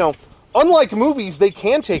are, unlike movies, they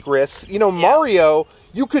can take risks. Mario,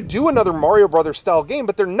 you could do another Mario Brothers style game,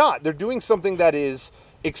 but they're not. They're doing something that is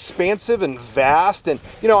expansive and vast, and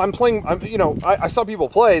I saw people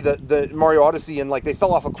play the Mario Odyssey, and like they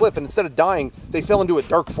fell off a cliff, and instead of dying, they fell into a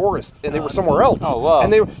dark forest, and they were somewhere else. Oh, wow.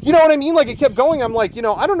 And they, what I mean? Like it kept going. I'm like,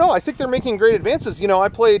 I don't know. I think they're making great advances. I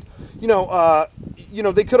played, they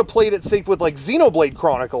could have played it safe with like Xenoblade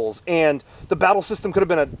Chronicles, and the battle system could have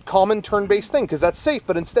been a common turn-based thing because that's safe.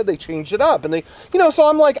 But instead, they changed it up, and they, so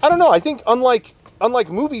I'm like, I don't know. I think unlike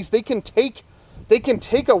movies, they can take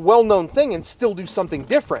a well-known thing and still do something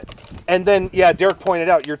different. And then, Derek pointed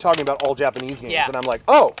out, you're talking about all Japanese games. And I'm like,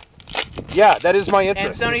 oh, yeah, that is my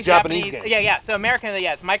interest. And Sony's Japanese games. Yeah. So American,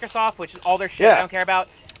 it's Microsoft, which is all their shit I don't care about.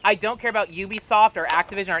 I don't care about Ubisoft or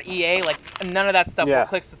Activision or EA. Like, none of that stuff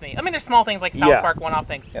clicks with me. I mean, there's small things like South Park, one-off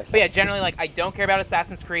things. Yes. But generally, like, I don't care about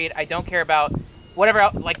Assassin's Creed. I don't care about whatever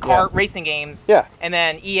else, like car racing games. Yeah. And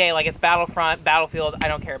then EA, like it's Battlefront, Battlefield, I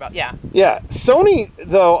don't care about. Yeah. Yeah. Sony,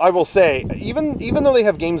 though, I will say, even though they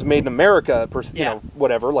have games made in America,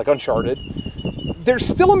 whatever, like Uncharted, there's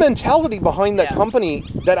still a mentality behind that company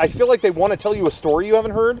that I feel like they want to tell you a story you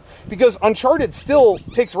haven't heard, because Uncharted still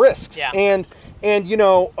takes risks. Yeah. And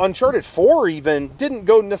Uncharted 4 even didn't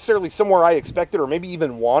go necessarily somewhere I expected or maybe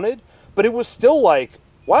even wanted, but it was still like,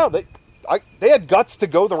 wow, they had guts to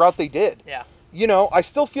go the route they did. Yeah. you know, I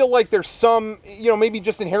still feel like there's some, you know, maybe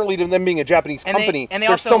just inherently to them being a Japanese company, they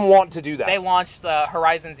there's also, some want to do that. They launched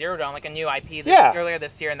Horizon Zero Dawn, like a new IP earlier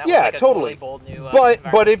this year, and that was like a totally bold new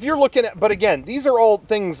But if you're looking at, but again, these are all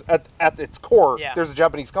things at its core, there's a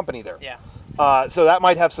Japanese company there. Yeah. So that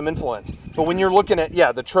might have some influence. But when you're looking at,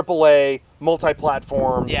 the AAA,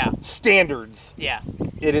 multi-platform standards,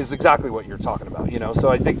 it is exactly what you're talking about, you know? So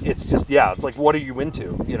I think it's just, it's like, what are you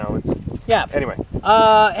into? You know, it's... Yeah. Anyway.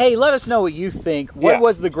 Hey, let us know what you think. What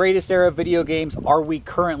was the greatest era of video games? Are we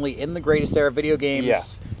currently in the greatest era of video games?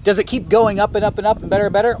 Yeah. Does it keep going up and up and up and better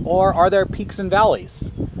and better? Or are there peaks and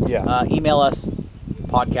valleys? Yeah. Email us,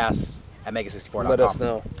 podcasts at MEGA64.com. Let us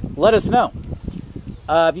know. Let us know.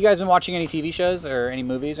 Have you guys been watching any TV shows or any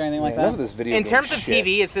movies or anything like that? Enough of this video In terms of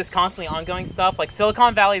TV, it's just constantly ongoing stuff. Like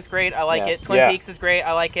Silicon Valley is great. I like it. Twin Peaks is great.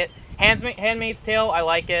 I like it. Handmaid's Tale, I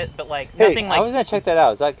like it, but like nothing like. I was gonna check that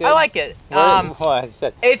out. Is that good? I like it. I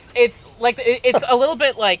said it's like it's a little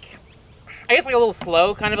bit like, I guess like a little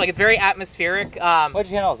slow, kind of like it's very atmospheric. What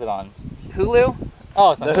channel is it on? Hulu.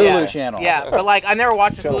 Oh, it's on the Hulu channel. Yeah, but like I never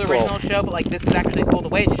watched a Hulu original show, but like this is actually cool. The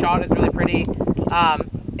way it's shot is really pretty.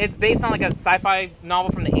 It's based on like a sci-fi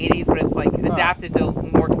novel from the 80s, but it's like adapted to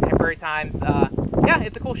more contemporary times. Yeah,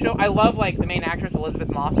 it's a cool show. I love like the main actress Elizabeth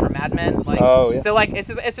Moss from Mad Men. Like, so like it's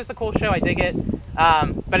just a cool show. I dig it.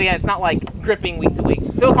 But again, it's not like gripping week to week.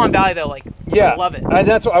 Silicon Valley though, like I love it. And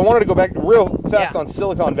that's what I wanted to go back real fast on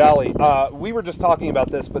Silicon Valley. We were just talking about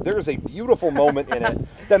this, but there is a beautiful moment in it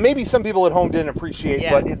that maybe some people at home didn't appreciate.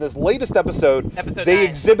 But in this latest episode they 9.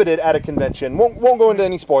 exhibited at a convention. Won't go into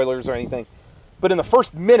any spoilers or anything. But in the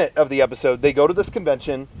first minute of the episode, they go to this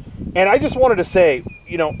convention. And I just wanted to say,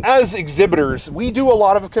 you know, as exhibitors, we do a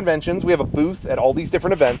lot of conventions. We have a booth at all these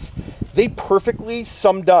different events. They perfectly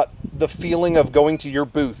summed up the feeling of going to your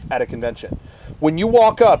booth at a convention. When you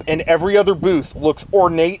walk up and every other booth looks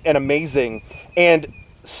ornate and amazing, and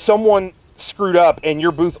someone screwed up and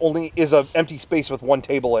your booth only is an empty space with one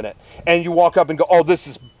table in it, and you walk up and go, oh, this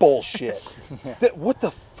is bullshit. What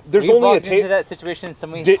the There's We've only a into that situation so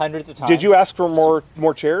many hundreds of times. Did you ask for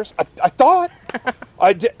more chairs? I thought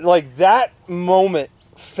I did. Like that moment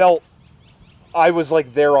felt I was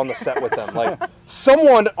like there on the set with them. Like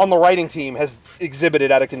someone on the writing team has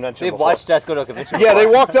exhibited at a convention. They've watched us go to a convention. Yeah, they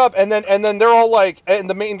walked up and then they're all like, and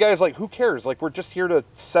the main guy's like, who cares? Like we're just here to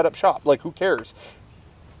set up shop. Like who cares?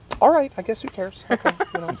 All right, I guess who cares? Okay,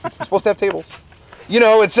 you know, we're supposed to have tables. You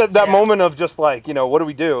know, it's that moment of just like, you know, what do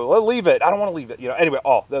we do? Well, leave it. I don't want to leave it. You know. Anyway,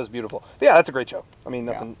 that was beautiful. But yeah, that's a great show. I mean,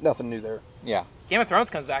 nothing new there. Yeah. Game of Thrones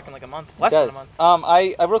comes back in like a month. Less than a month.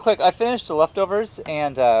 I real quick, I finished The Leftovers,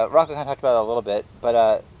 and Rocco kind of talked about it a little bit,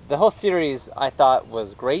 but the whole series I thought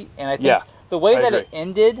was great, and I think the way that it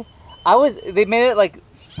ended, they made it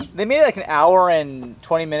like an hour and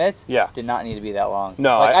 20 minutes. Yeah. Did not need to be that long.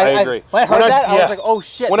 No, like, I agree. When I heard that, I was like, oh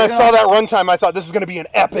shit. When I saw that runtime, I thought this is going to be an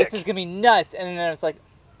epic. This is going to be nuts. And then it's like,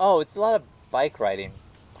 oh, it's a lot of bike riding.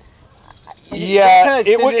 Yeah,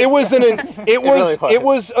 it was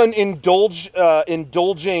an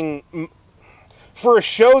indulging for a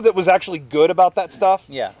show that was actually good about that stuff.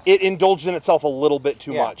 Yeah, it indulged in itself a little bit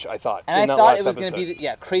too much. I thought, and I thought it was going to be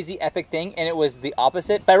the crazy epic thing, and it was the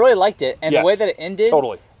opposite. But I really liked it, and the way that it ended,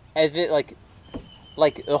 as it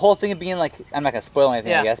like the whole thing of being like, I'm not going to spoil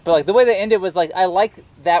anything, I guess, but like the way that ended was like I like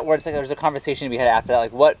that where it's like there's a conversation to be had after that,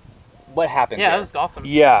 like what happened? Yeah, that was awesome.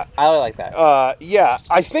 Yeah. I really like that. Yeah,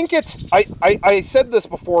 I think it's... I said this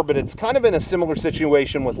before, but it's kind of in a similar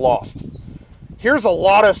situation with Lost. Here's a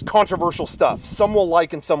lot of controversial stuff. Some will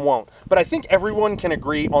like and some won't. But I think everyone can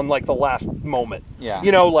agree on, like, the last moment. Yeah.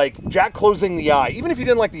 You know, like, Jack closing the eye. Even if you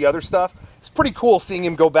didn't like the other stuff, it's pretty cool seeing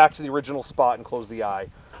him go back to the original spot and close the eye.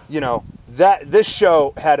 You know, this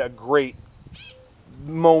show had a great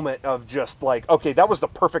moment of just, like, okay, that was the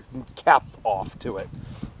perfect cap off to it.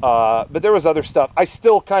 But there was other stuff. I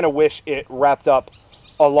still kind of wish it wrapped up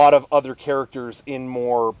a lot of other characters in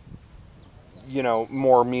more, you know,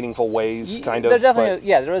 more meaningful ways, kind of. Definitely,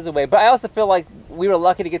 there is a way. But I also feel like we were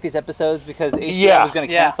lucky to get these episodes because HBO was going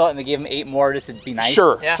to cancel it, and they gave them 8 more just to be nice.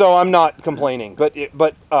 Sure. Yeah. So I'm not complaining. But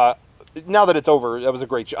now that it's over, that was a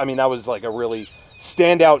great show. I mean, that was like a really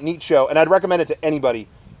standout, neat show, and I'd recommend it to anybody.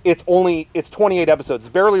 It's 28 episodes.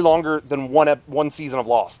 It's barely longer than one season of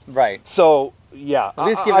Lost. Right. So... yeah, at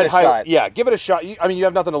least give it a shot. Yeah, give it a shot. I mean, you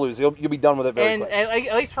have nothing to lose. You'll be done with it very quick. And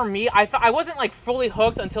at least for me, I wasn't like fully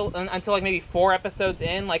hooked until like maybe 4 episodes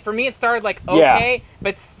in. Like for me, it started like okay,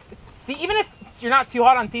 but see, even if you're not too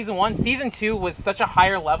hot on season 1, season 2 was such a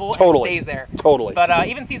higher level and it stays there. Totally. But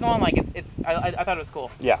even season 1, like I thought it was cool.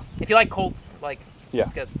 Yeah. If you like Colts, like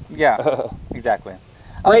it's good. Yeah, exactly.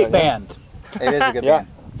 Great band. It is a good band.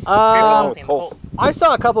 I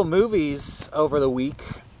saw a couple movies over the week.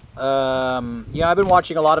 I've been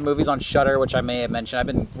watching a lot of movies on Shudder, which I may have mentioned. I've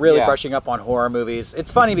been really brushing up on horror movies.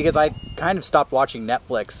 It's funny because I kind of stopped watching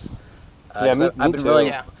Netflix. I've been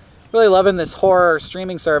really loving this horror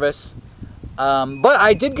streaming service. But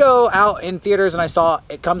I did go out in theaters and I saw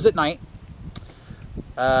It Comes at Night.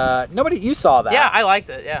 You saw that. Yeah, I liked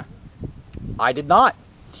it, yeah. I did not.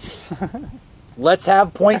 Let's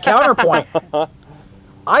have point counterpoint.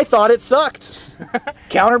 I thought it sucked.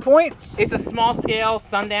 Counterpoint? It's a small scale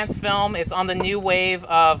Sundance film. It's on the new wave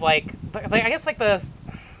of I guess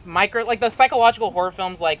the psychological horror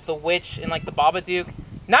films like The Witch and like The Babadook.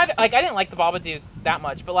 I didn't like The Babadook that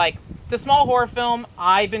much, but like it's a small horror film.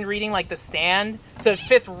 I've been reading like The Stand, so it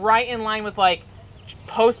fits right in line with like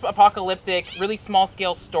post-apocalyptic, really small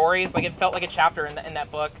scale stories. Like it felt like a chapter in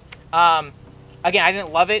that book. Again, I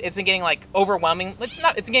didn't love it. It's been getting like overwhelming. It's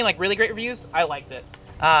been getting like really great reviews. I liked it.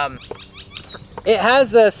 It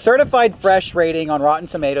has a certified fresh rating on Rotten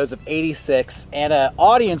Tomatoes of 86 and an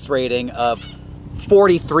audience rating of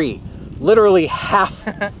 43. Literally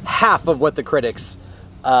half of what the critics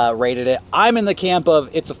rated it. I'm in the camp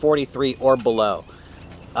of it's a 43 or below.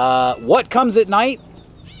 What Comes at Night?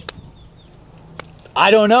 I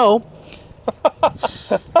don't know.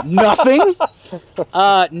 Nothing.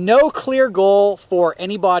 No clear goal for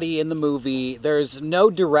anybody in the movie. There's no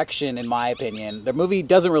direction, in my opinion. The movie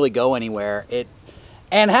doesn't really go anywhere.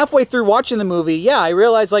 And halfway through watching the movie, I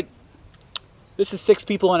realized, like, this is 6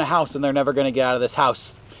 people in a house, and they're never going to get out of this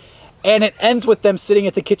house. And it ends with them sitting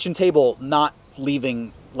at the kitchen table, not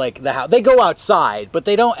leaving, like, the house. They go outside, but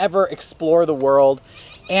they don't ever explore the world.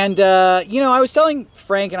 And, I was telling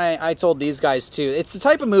Frank, and I told these guys, too, it's the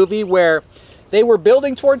type of movie where they were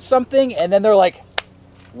building towards something, and then they're like,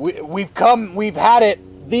 we've had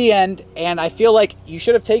it, the end. And I feel like you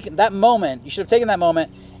should have taken that moment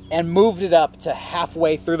and moved it up to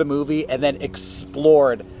halfway through the movie and then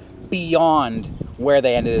explored beyond where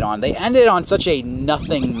they ended it on. They ended on such a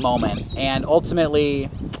nothing moment, and ultimately,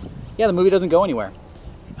 the movie doesn't go anywhere.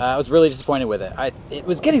 I was really disappointed with it. It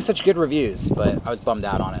was getting such good reviews, but I was bummed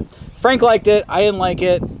out on it. Frank liked it. I didn't like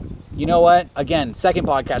it. You know what? Again, second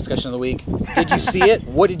podcast discussion of the week. Did you see it?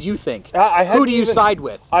 What did you think? Who do you side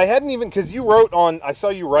with? I hadn't even, because you wrote on, I saw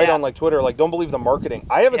you write on like Twitter, like, don't believe the marketing.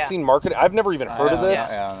 I haven't seen marketing. I've never even heard of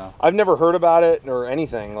this. I don't know. I've never heard about it or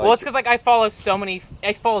anything. Well, it's because like I follow so many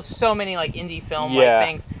like indie film like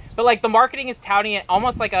things. But like the marketing is touting it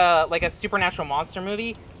almost like a supernatural monster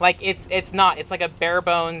movie. Like it's not. It's like a bare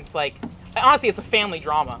bones like. Honestly, it's a family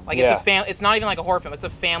drama. Like it's not even like a horror film. It's a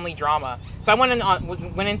family drama. So I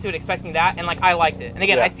went into it expecting that, and like I liked it. And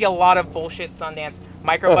again, I see a lot of bullshit Sundance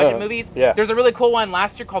micro budget movies. There's a really cool one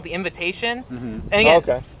last year called The Invitation. And again,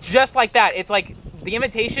 it's just like that. It's like The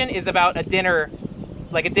Invitation is about a dinner,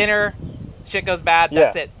 shit goes bad.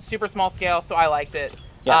 That's it. Super small scale. So I liked it.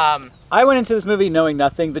 I went into this movie knowing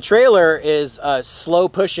nothing. The trailer is slow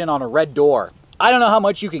pushing on a red door. I don't know how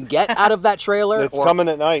much you can get out of that trailer. It's coming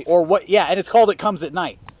at night. Or what? Yeah, and it's called It Comes at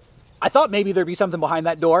Night. I thought maybe there'd be something behind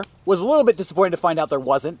that door. Was a little bit disappointed to find out there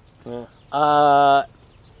wasn't. Let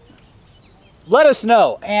us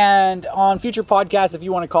know. And on future podcasts, if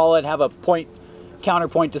you want to call it, have a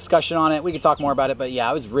counterpoint discussion on it, we could talk more about it. But yeah,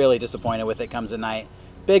 I was really disappointed with It Comes at Night.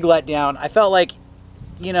 Big letdown. I felt like,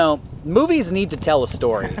 movies need to tell a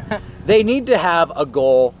story. They need to have a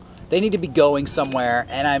goal. They need to be going somewhere,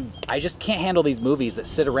 and I just can't handle these movies that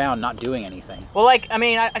sit around not doing anything. Well, like, I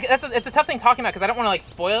mean, it's a tough thing talking about because I don't want to, like,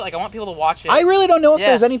 spoil it. Like, I want people to watch it. I really don't know if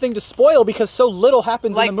there's anything to spoil because so little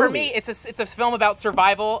happens in the movie. Like, for me, it's a film about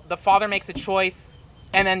survival. The father makes a choice,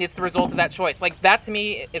 and then it's the result of that choice. Like, that to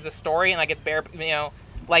me is a story, and, like, it's bare,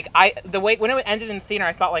 like, when it ended in the theater,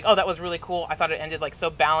 I thought, like, oh, that was really cool. I thought it ended, like, so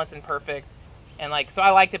balanced and perfect. And like, so I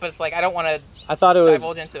liked it, but it's like I don't want to. I thought it was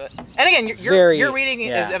divulge into it. And again, your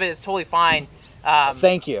reading of it is totally fine.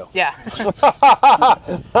 Thank you. Yeah.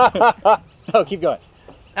 No, keep going.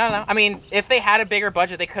 I don't know. I mean, if they had a bigger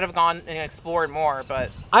budget, they could have gone and explored more. But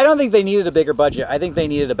I don't think they needed a bigger budget. I think they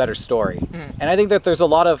needed a better story. And I think that there's a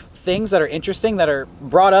lot of things that are interesting that are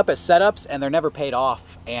brought up as setups, and they're never paid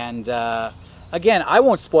off. And again, I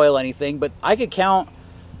won't spoil anything, but I could count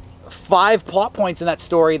 5 plot points in that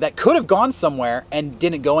story that could have gone somewhere and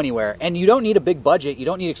didn't go anywhere. And you don't need a big budget. You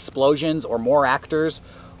don't need explosions or more actors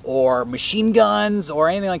or machine guns or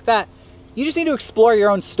anything like that. You just need to explore your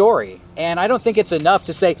own story. And I don't think it's enough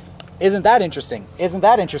to say, isn't that interesting? Isn't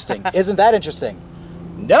that interesting? Isn't that interesting?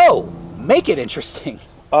 No, make it interesting.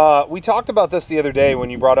 We talked about this the other day when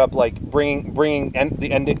you brought up like bringing the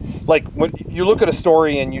ending. Like when you look at a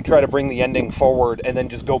story and you try to bring the ending forward and then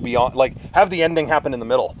just go beyond, like have the ending happen in the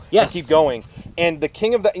middle. Yes. And keep going. and the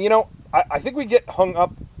king of that, you know, I think we get hung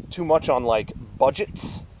up too much on like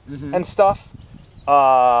budgets and stuff.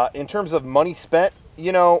 In terms of money spent,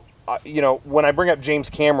 you know, when I bring up James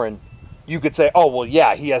Cameron, you could say, oh, well,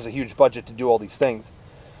 yeah, he has a huge budget to do all these things.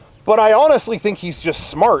 But I honestly think he's just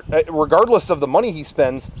smart. Regardless of the money he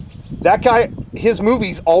spends, that guy, his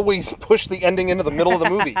movies always push the ending into the middle of the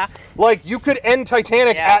movie. Like, you could end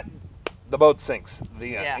Titanic at the boat sinks,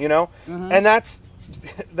 the end, you know? And that's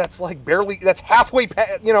like barely, that's halfway,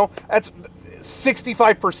 you know, that's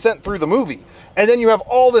 65% through the movie. And then you have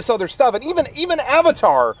all this other stuff. And even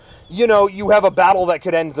Avatar, you know, you have a battle that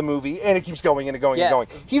could end the movie, and it keeps going and going and going.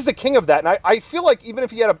 He's the king of that. And I feel like even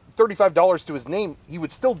if he had $35 to his name, he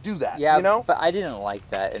would still do that, you know? But I didn't like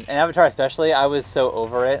that. And Avatar especially, I was so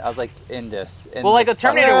over it. I was like, well, like,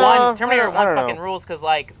 Terminator 1 fucking rules, because,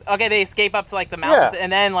 like, okay, they escape up to, like, the mountains, and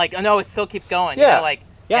then, like, oh, no, it still keeps going. You know, like,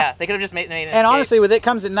 they could have just made an escape. And honestly, with It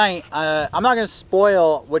Comes at Night, I'm not going to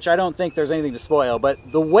spoil, which I don't think there's anything to spoil, but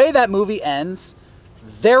the way that movie ends,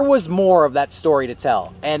 there was more of that story to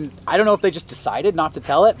tell. And I don't know if they just decided not to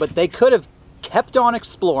tell it, but they could have kept on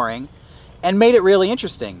exploring and made it really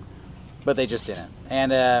interesting. But they just didn't.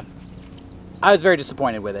 And I was very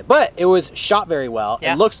disappointed with it. But it was shot very well.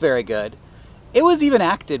 It looks very good. It was even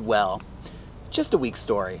acted well. Just a weak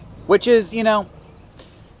story. Which is, you know,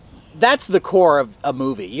 that's the core of a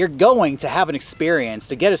movie. You're going to have an experience,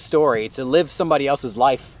 to get a story, to live somebody else's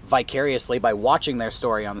life vicariously by watching their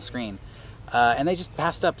story on the screen. And they just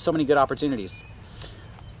passed up so many good opportunities.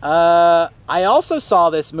 I also saw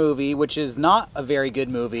this movie, which is not a very good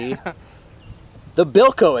movie, The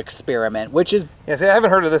Bilko Experiment, which is... Yeah, see, I haven't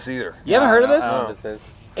heard of this either. You haven't heard of this? I don't know what this is.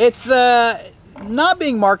 It's not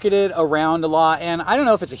being marketed around a lot, and I don't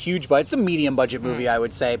know if it's a huge budget. It's a medium budget movie, I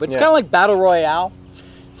would say. But it's kind of like Battle Royale,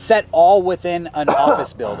 set all within an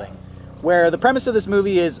office building. Where the premise of this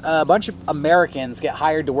movie is a bunch of Americans get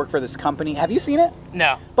hired to work for this company. Have you seen it?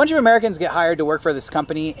 No. A bunch of Americans get hired to work for this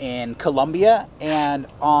company in Colombia, and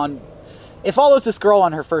it follows this girl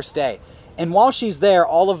on her first day. And while she's there,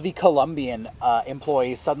 all of the Colombian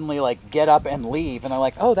employees suddenly like get up and leave, and they're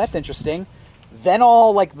like, "Oh, that's interesting." Then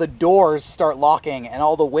all like the doors start locking and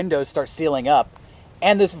all the windows start sealing up,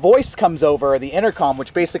 and this voice comes over the intercom,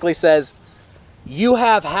 which basically says, "You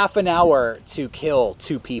have half an hour to kill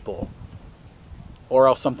 2 people. Or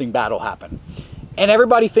else something bad will happen." And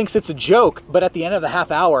everybody thinks it's a joke, but at the end of the half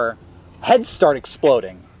hour, heads start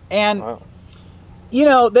exploding. And, you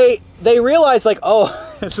know, they realize, like,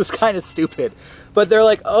 oh, this is kind of stupid. But they're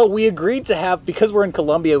like, oh, we agreed to have, because we're in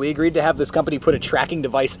Colombia, we agreed to have this company put a tracking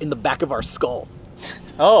device in the back of our skull.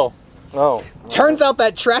 Oh. Turns out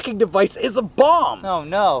that tracking device is a bomb. Oh,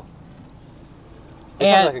 no. It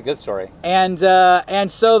sounds like a good story. And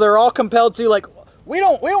so they're all compelled to, like, we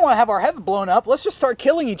don't want to have our heads blown up. Let's just start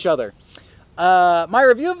killing each other. My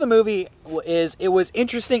review of the movie is it was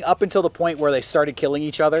interesting up until the point where they started killing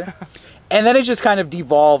each other. And then it just kind of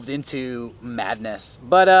devolved into madness.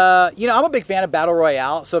 But, you know, I'm a big fan of Battle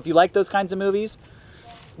Royale. So if you like those kinds of movies,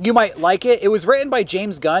 you might like it. It was written by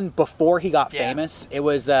James Gunn before he got famous. It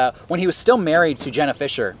was when he was still married to Jenna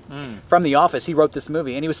Fisher from The Office. He wrote this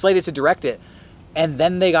movie, and he was slated to direct it. And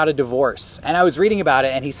then they got a divorce. And I was reading about it,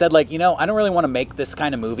 and he said, like, you know, I don't really want to make this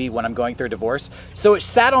kind of movie when I'm going through a divorce. So it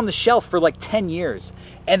sat on the shelf for like 10 years.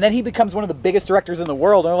 And then he becomes one of the biggest directors in the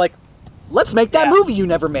world. And they're like, let's make that movie you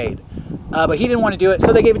never made. But he didn't want to do it,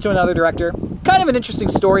 so they gave it to another director. Kind of an interesting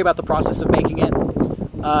story about the process of making it.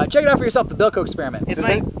 Check it out for yourself, The Bilko Experiment. It's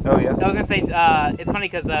funny. I was going to say, it's funny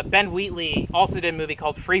because Ben Wheatley also did a movie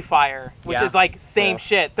called Free Fire, which is like same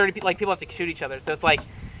shit. 30 people, like, people have to shoot each other. So it's like,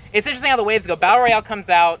 it's interesting how the waves go. Battle Royale comes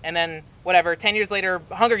out, and then whatever, 10 years later,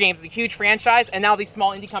 Hunger Games is a huge franchise, and now these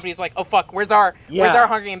small indie companies are like, oh fuck, where's our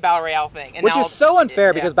Hunger Game Battle Royale thing? And which is so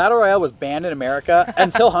unfair because Battle Royale was banned in America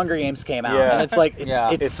until Hunger Games came out, and it's like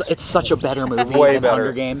it's such a better movie than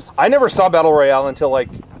Hunger Games. I never saw Battle Royale until like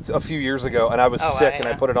a few years ago, and I was sick, and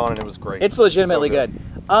I put it on, and it was great. It's legitimately good.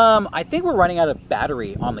 I think we're running out of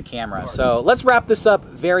battery on the camera, so let's wrap this up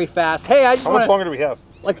very fast. Hey, I just How much longer do we have?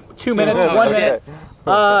 Like 2 minutes, 1 minute.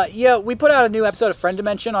 Yeah, we put out a new episode of Friend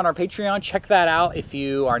Dimension on our Patreon. Check that out. If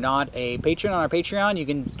you are not a patron on our Patreon, you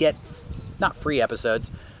can get, not free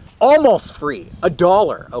episodes, almost free,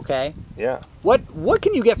 $1, okay? Yeah. What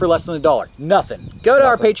can you get for less than $1? Nothing. Go to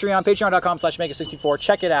our Patreon, patreon.com/MEGA64.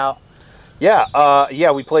 Check it out.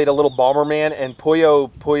 Yeah, we played a little Bomberman and Puyo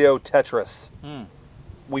Tetris.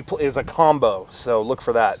 It was a combo, so look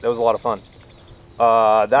for that. That was a lot of fun.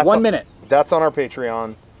 That's 1 minute. That's on our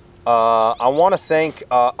Patreon. I want to thank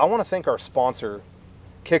our sponsor,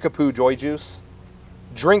 Kickapoo Joy Juice.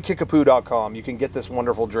 DrinkKickapoo.com. You can get this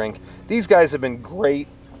wonderful drink. These guys have been great.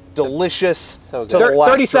 delicious. So to good. the last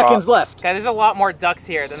 30 seconds drop. left. Okay, there's a lot more ducks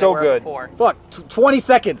here than So there were good. before. Fuck, 20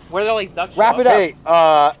 seconds. Where did all these ducks Wrap show it up?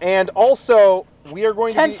 up. Hey, and also we are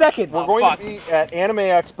going 10 to be, seconds. We're going Fuck. to be at Anime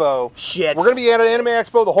Expo. Shit. We're going to be at Anime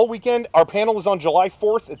Expo the whole weekend. Our panel is on July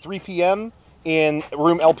 4th at 3 p.m. in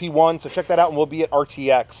room LP1, so check that out, and we'll be at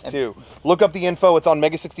RTX too. Look up the info. It's on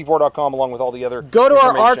MEGA64.com along with all the other Go to our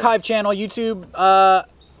information. archive channel, YouTube.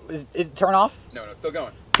 Turn off? No, it's still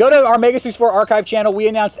going. Go to our MEGA64 archive channel. We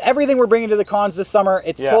announced everything we're bringing to the cons this summer.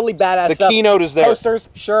 It's totally badass The stuff. keynote is there. Posters,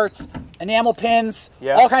 shirts, enamel pins,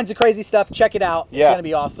 Yeah. all kinds of crazy stuff. Check it out. It's Yeah. going to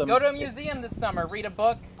be awesome. Go to a museum this summer. Read a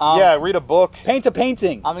book. Yeah, read a book. Paint a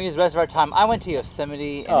painting. I'm gonna use the rest of our time. I went to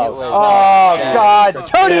Yosemite and Oh. it was Oh, God.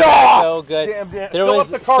 Turn it off! so good. Damn. There Fill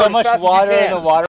was up the cart so as much fast as you water in can. the water.